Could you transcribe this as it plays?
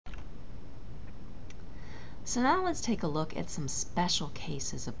So now let's take a look at some special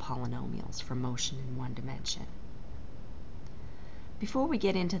cases of polynomials for motion in one dimension. Before we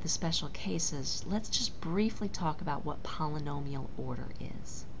get into the special cases, let's just briefly talk about what polynomial order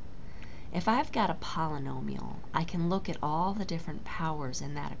is. If I've got a polynomial, I can look at all the different powers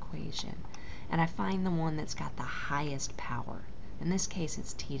in that equation, and I find the one that's got the highest power. In this case,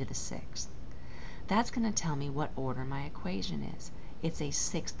 it's t to the sixth. That's going to tell me what order my equation is. It's a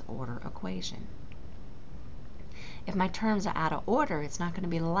sixth order equation. If my terms are out of order, it's not going to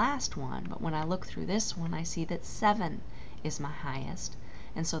be the last one, but when I look through this one, I see that 7 is my highest,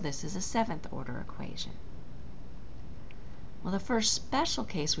 and so this is a seventh order equation. Well, the first special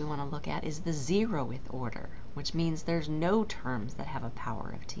case we want to look at is the zeroth order, which means there's no terms that have a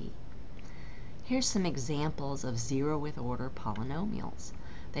power of t. Here's some examples of zeroth order polynomials.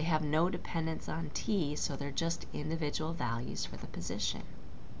 They have no dependence on t, so they're just individual values for the position.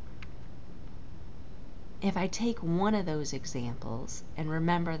 If I take one of those examples and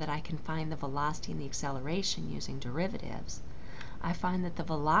remember that I can find the velocity and the acceleration using derivatives, I find that the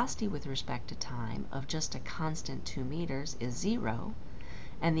velocity with respect to time of just a constant 2 meters is 0,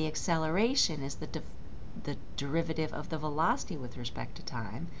 and the acceleration is the derivative of the velocity with respect to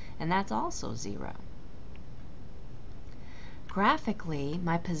time, and that's also 0. Graphically,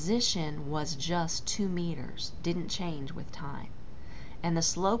 my position was just 2 meters, didn't change with time. And the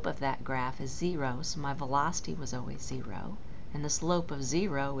slope of that graph is 0, so my velocity was always 0. And the slope of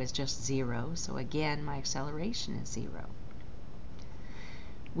 0 is just 0, so again, my acceleration is 0.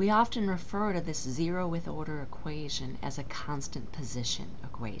 We often refer to this zeroth order equation as a constant position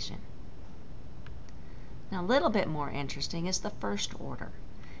equation. Now, a little bit more interesting is the first order.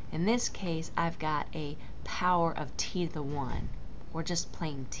 In this case, I've got a power of t to the 1, or just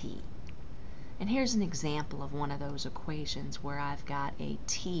plain t. And here's an example of one of those equations where I've got a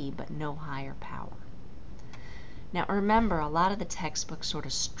t but no higher power. Now remember, a lot of the textbooks sort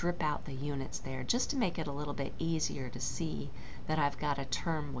of strip out the units there just to make it a little bit easier to see that I've got a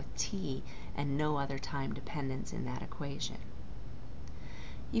term with t and no other time dependence in that equation.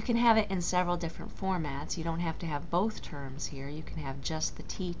 You can have it in several different formats. You don't have to have both terms here. You can have just the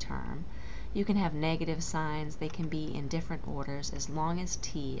t term. You can have negative signs. They can be in different orders as long as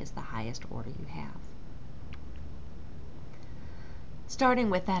t is the highest order you have. Starting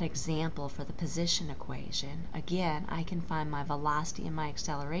with that example for the position equation, again, I can find my velocity and my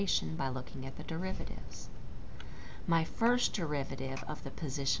acceleration by looking at the derivatives. My first derivative of the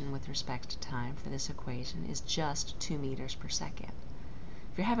position with respect to time for this equation is just 2 meters per second.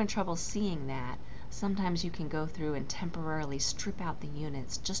 If you're having trouble seeing that, sometimes you can go through and temporarily strip out the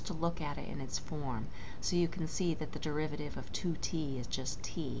units just to look at it in its form, so you can see that the derivative of 2t is just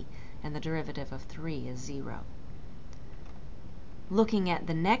t, and the derivative of 3 is 0. Looking at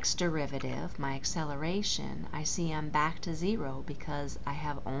the next derivative, my acceleration, I see I'm back to 0 because I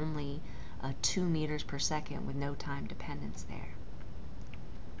have only 2 meters per second with no time dependence there.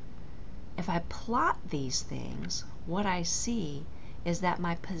 If I plot these things, what I see is that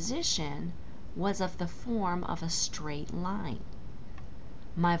my position was of the form of a straight line.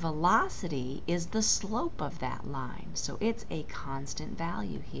 My velocity is the slope of that line, so it's a constant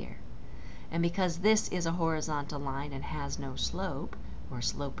value here. And because this is a horizontal line and has no slope, or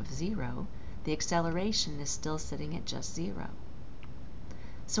slope of 0, the acceleration is still sitting at just 0.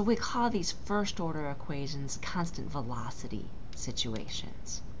 So we call these first order equations constant velocity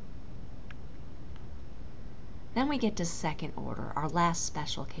situations. Then we get to second order, our last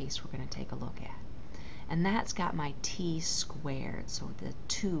special case we're going to take a look at. And that's got my t squared, so the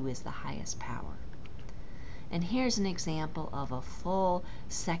 2 is the highest power. And here's an example of a full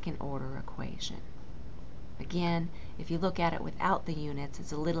second order equation. Again, if you look at it without the units,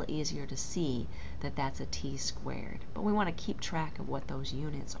 it's a little easier to see that that's a t squared. But we want to keep track of what those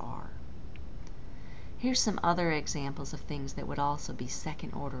units are. Here's some other examples of things that would also be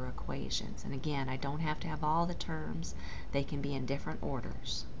second order equations. And again, I don't have to have all the terms. They can be in different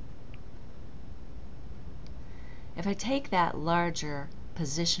orders. If I take that larger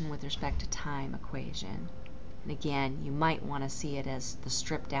position with respect to time equation, and again, you might want to see it as the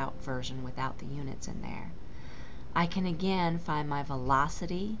stripped out version without the units in there, I can again find my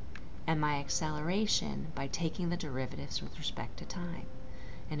velocity and my acceleration by taking the derivatives with respect to time.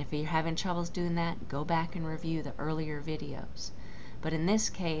 And if you're having troubles doing that, go back and review the earlier videos. But in this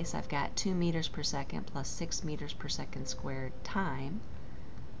case, I've got 2 meters per second plus 6 meters per second squared time.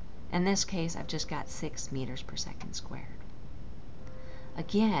 In this case, I've just got 6 meters per second squared.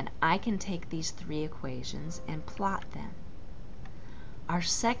 Again, I can take these three equations and plot them. Our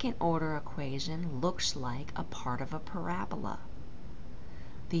second order equation looks like a part of a parabola.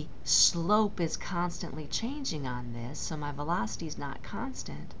 The slope is constantly changing on this, so my velocity is not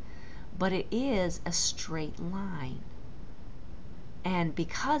constant, but it is a straight line. And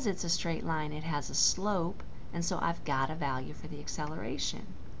because it's a straight line, it has a slope, and so I've got a value for the acceleration.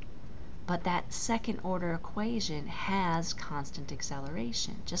 But that second order equation has constant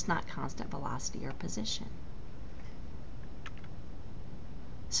acceleration, just not constant velocity or position.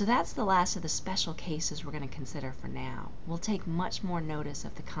 So that's the last of the special cases we're going to consider for now. We'll take much more notice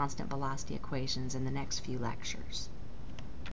of the constant velocity equations in the next few lectures.